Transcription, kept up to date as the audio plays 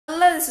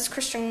Hello, this is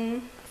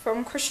Christian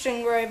from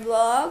Christian Grey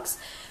Vlogs.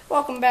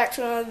 Welcome back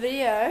to another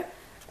video.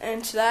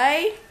 And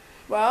today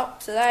we're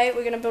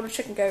going to build a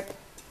chicken coop.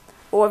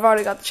 Well, we've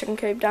already got the chicken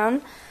coop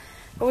done,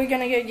 but we're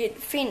going to go get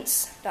the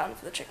fence done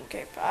for the chicken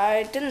coop.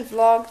 I didn't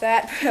vlog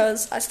that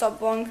because I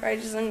stopped vlogging for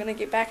ages. I'm going to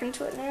get back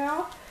into it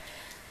now.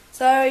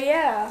 So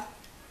yeah,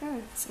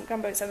 some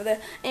gumboots over there.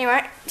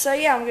 Anyway, so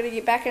yeah, I'm going to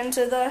get back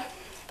into the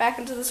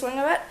swing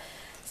of it.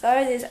 So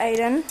there's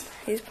Aiden.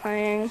 He's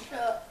playing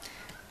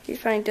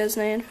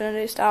Disney,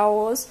 Infinity, Star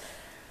Wars.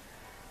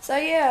 So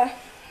yeah,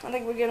 I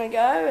think we're gonna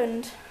go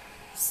and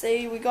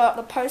see. We got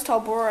the post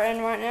hole borer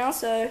in right now,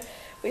 so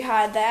we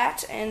hired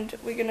that, and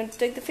we're gonna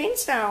dig the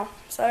fence now.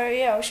 So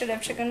yeah, we should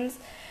have chickens.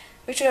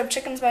 We should have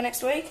chickens by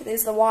next week.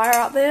 There's the wire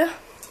out there.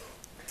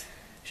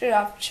 Should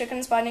have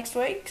chickens by next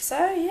week.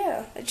 So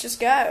yeah, let's just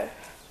go.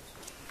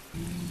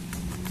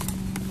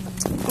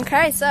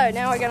 Okay, so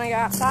now we're gonna go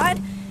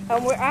outside,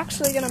 and we're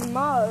actually gonna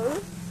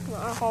mow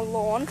our whole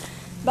lawn.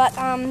 But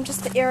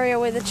just the area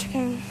where the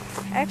chicken,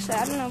 actually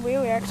I don't know where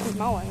we're actually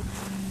mowing,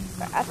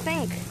 but I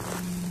think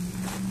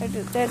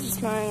they're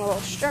just mowing a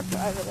little strip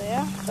over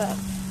there, but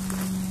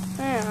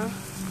yeah,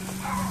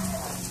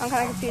 I'm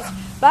kind of confused.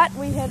 But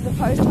we have the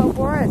post hole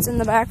borer, it's in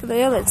the back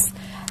there. Let's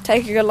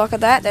take a good look at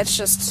that.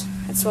 That's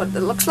what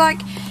it looks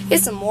like.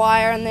 There's some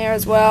wire in there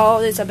as well.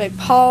 There's a big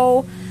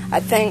pole,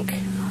 I think.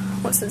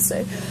 What's this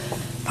say?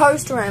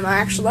 Post rammer,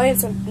 actually.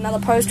 It's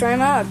another post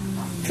rammer. I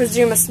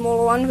presume a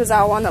smaller one, because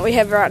our one that we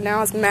have right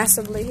now is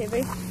massively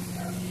heavy.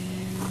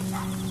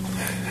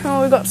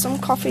 Oh, we've got some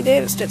coffee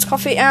there. It's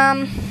coffee.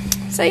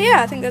 So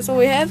yeah, I think that's all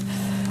we have.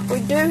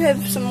 We do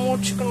have some more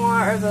chicken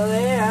wire over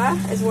there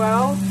as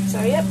well. So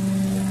yep,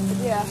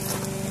 yeah. I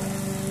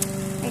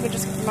think we're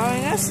just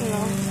mowing this, and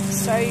I'll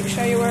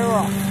show you where we're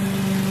off.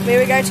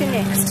 Where we go to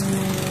next.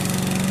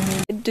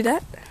 Do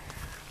that.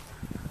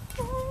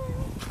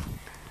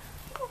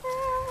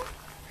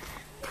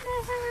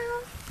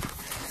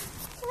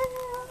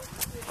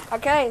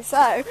 Okay,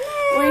 so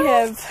we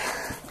have,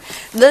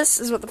 this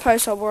is what the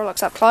post hole borer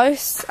looks up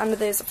close. Under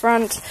there's the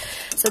front,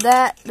 so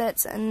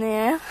that's in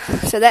there.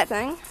 So that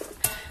thing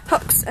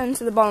hooks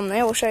into the bottom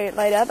there. We'll show you it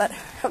later, but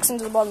hooks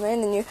into the bottom there,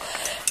 and then you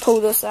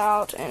pull this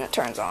out and it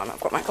turns on.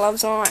 I've got my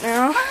gloves on right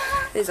now.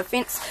 There's a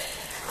fence,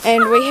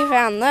 and we have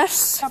found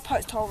this, a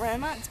post hole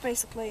rammer.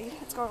 It's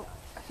got,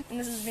 and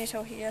this is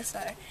metal here.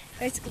 So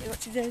basically,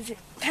 what you do is you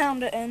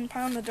pound the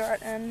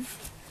dirt in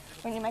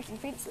when you're making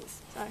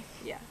fences. So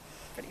yeah,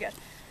 pretty good.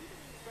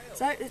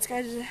 So let's go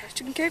to the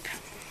chicken coop.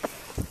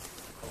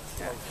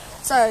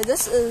 So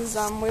this is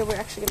where we're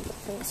actually going to put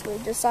the fence. We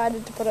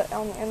decided to put it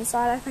on the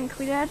inside, I think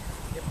we did.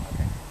 Yep,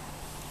 okay.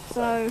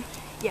 So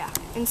yeah,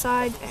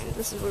 inside, and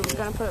this is where we're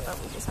going to put it, but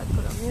we decided to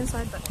put it on the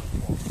inside, but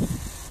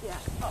yeah.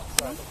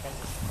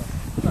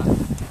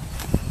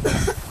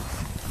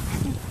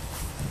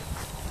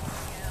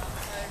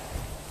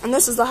 And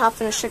this is the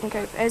half-finished chicken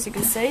coop. As you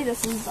can see,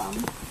 this is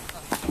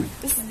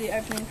the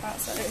opening part.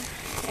 So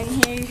in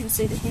here you can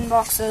see the hen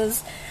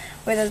boxes,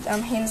 where the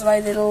hens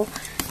lay where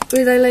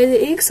they lay the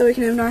eggs, so we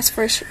can have nice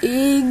fresh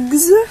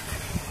eggs.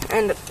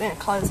 And it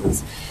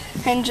closes,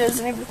 hinges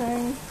and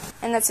everything.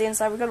 And that's the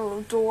inside. We've got a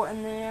little door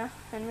in there,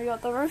 and we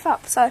got the roof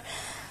up. So,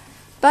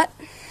 but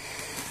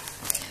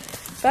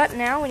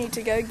now we need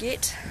to go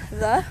get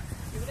these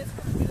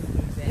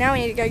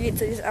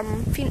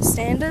fence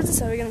standards.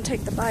 So we're gonna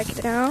take the bike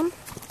down.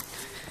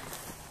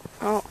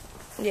 Oh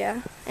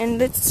yeah, and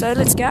let's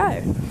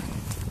go.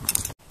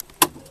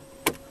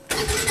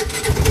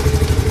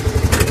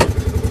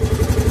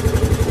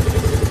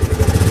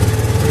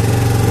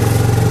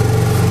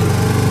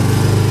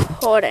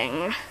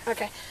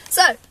 Okay,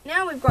 so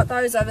now we've got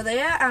those over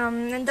there,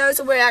 and those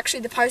are where actually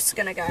the posts are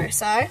going to go.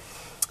 So,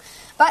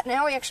 but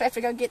now we actually have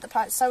to go get the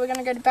posts. So we're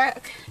going to go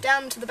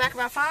down to the back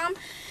of our farm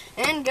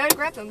and go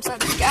grab them. So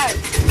let's go.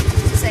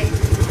 See.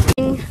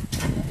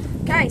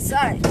 Okay, so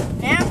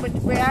now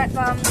we're at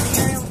the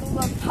area with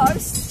all the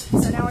posts.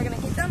 So now we're going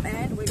to get them,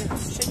 and we're going to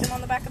shoot them on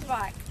the back of the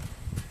bike.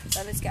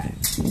 So let's go.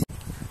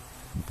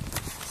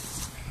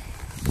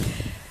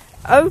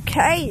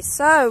 Okay,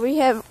 so we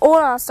have all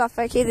our stuff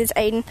back here. There's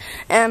Aiden,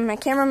 my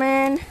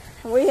cameraman.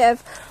 We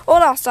have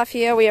all our stuff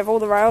here. We have all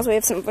the rails. We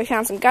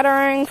found some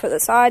guttering for the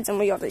sides, and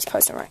we got these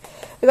posts.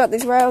 We got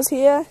these rails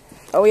here.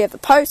 Oh, we have the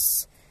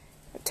posts,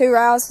 2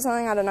 rails or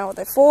something. I don't know what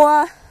they're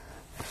for.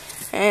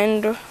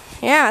 And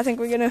yeah, I think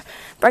we're gonna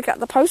break out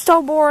the post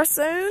hole borer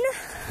soon.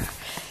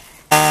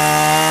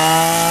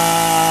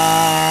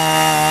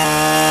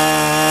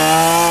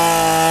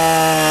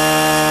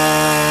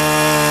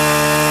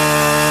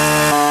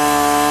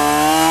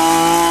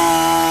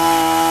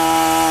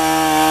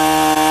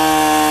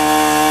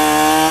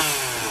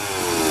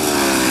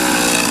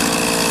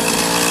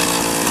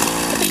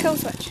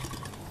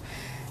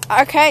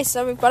 Okay,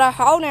 so we've got our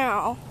hole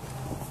now.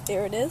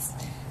 There it is.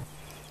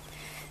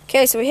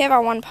 Okay, so we have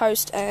our one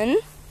post in.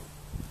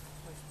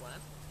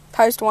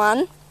 Post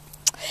one.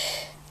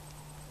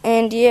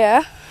 And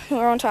yeah,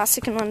 we're on to our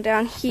second one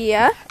down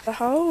here. The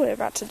hole, we're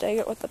about to dig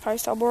it with the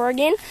post hole borer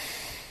again.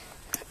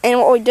 And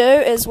what we do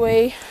is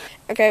we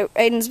Okay,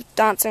 Aiden's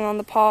dancing on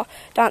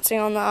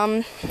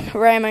the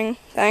ramming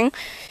thing.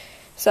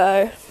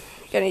 So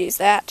you're gonna use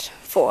that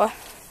for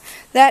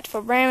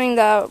ramming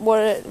the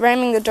water,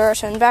 ramming the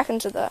dirt in back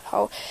into the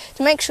hole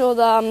to make sure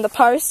the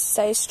post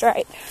stays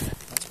straight.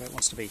 That's where it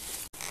wants to be.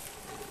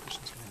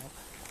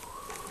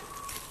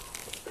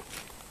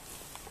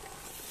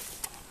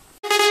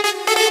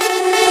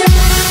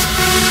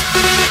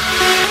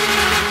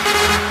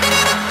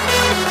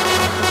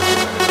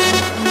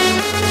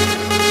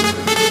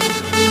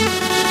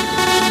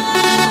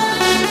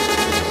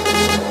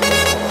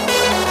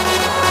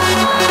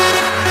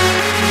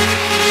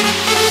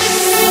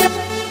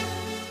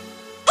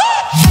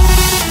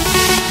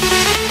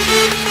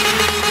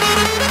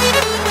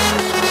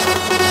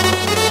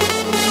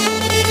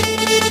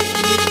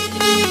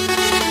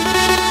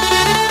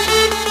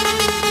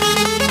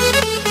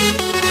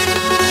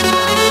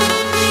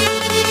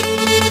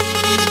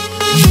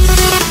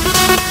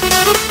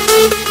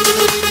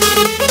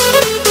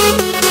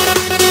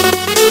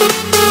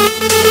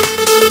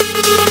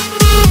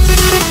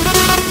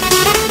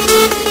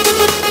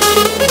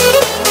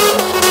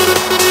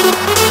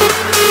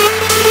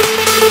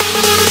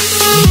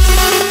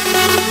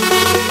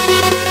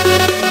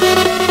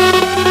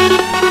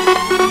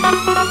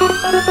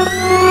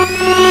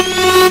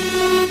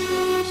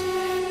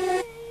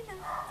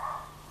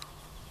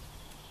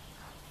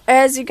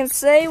 As you can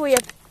see, we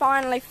have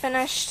finally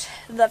finished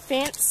the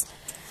fence.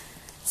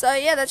 So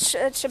yeah, that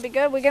should be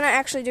good. We're going to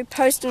actually do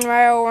post and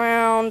rail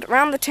around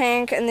the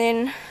tank, and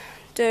then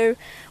do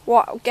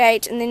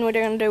gate, and then we're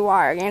going to do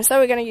wire again. So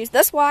we're going to use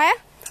this wire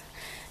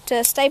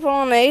to staple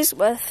on these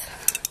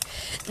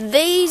with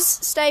these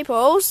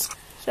staples.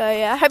 So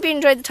yeah, I hope you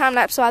enjoyed the time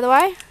lapse, by the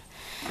way.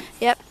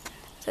 Yep.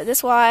 So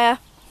this wire,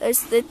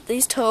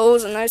 these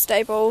tools, and those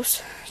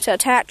staples to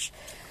attach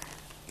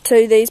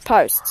to these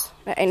posts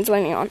that Aiden's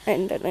leaning on,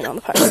 and don't lean on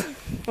the post.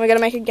 We're going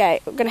to make a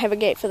gate. We're going to have a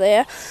gate for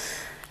there.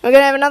 We're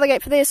going to have another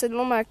gate for there so the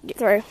lawnmower can get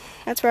through.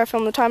 That's where I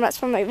filmed the time lapse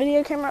from the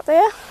video camera up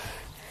there.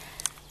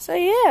 So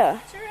yeah,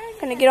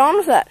 going to get on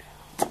with it.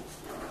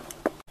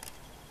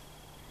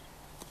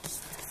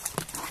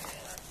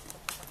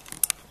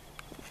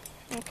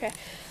 Okay.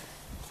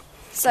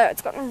 So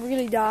it's gotten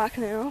really dark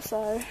now,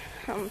 so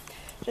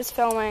just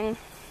filming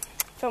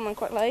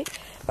quickly.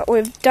 But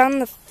we've done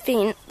the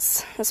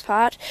fence, this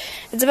part.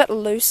 It's a bit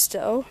loose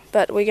still,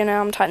 but we're going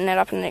to tighten that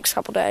up in the next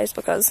couple of days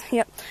because,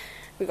 yep,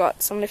 we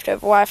got some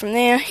leftover wire from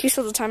there. You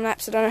saw the time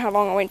lapse, I don't know how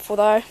long it went for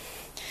though.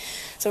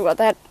 So we've got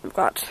that, we've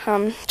got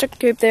chicken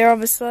coop there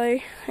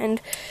obviously, and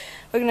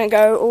we're going to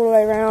go all the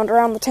way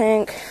around the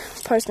tank,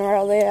 post and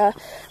rail there,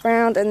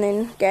 round, and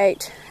then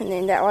gate, and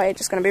then that way it's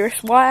just going to be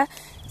rest wire.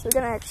 So we're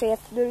going to actually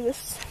have to do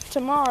this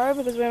tomorrow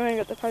because we haven't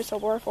got the post hole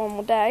wire for one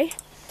more day.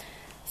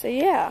 So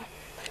yeah.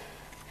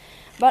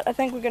 But I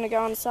think we're going to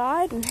go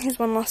inside, and here's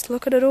one last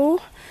look at it all.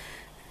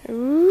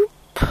 Oop.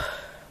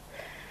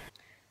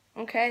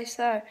 Okay,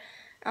 so,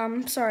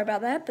 sorry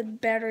about that, the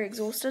battery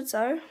exhausted,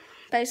 so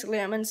basically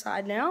I'm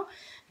inside now.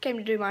 Came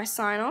to do my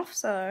sign off,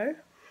 so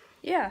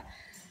yeah.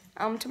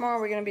 Tomorrow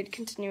we're going to be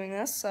continuing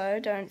this, so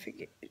don't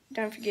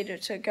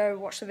forget to go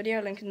watch the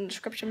video, link in the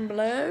description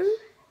below.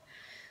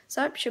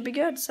 So it should be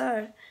good.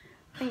 So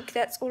I think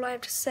that's all I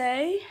have to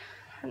say.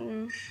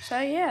 So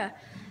yeah.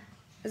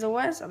 As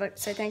always, I'd like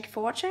to say thank you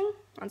for watching,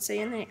 and see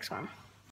you in the next one.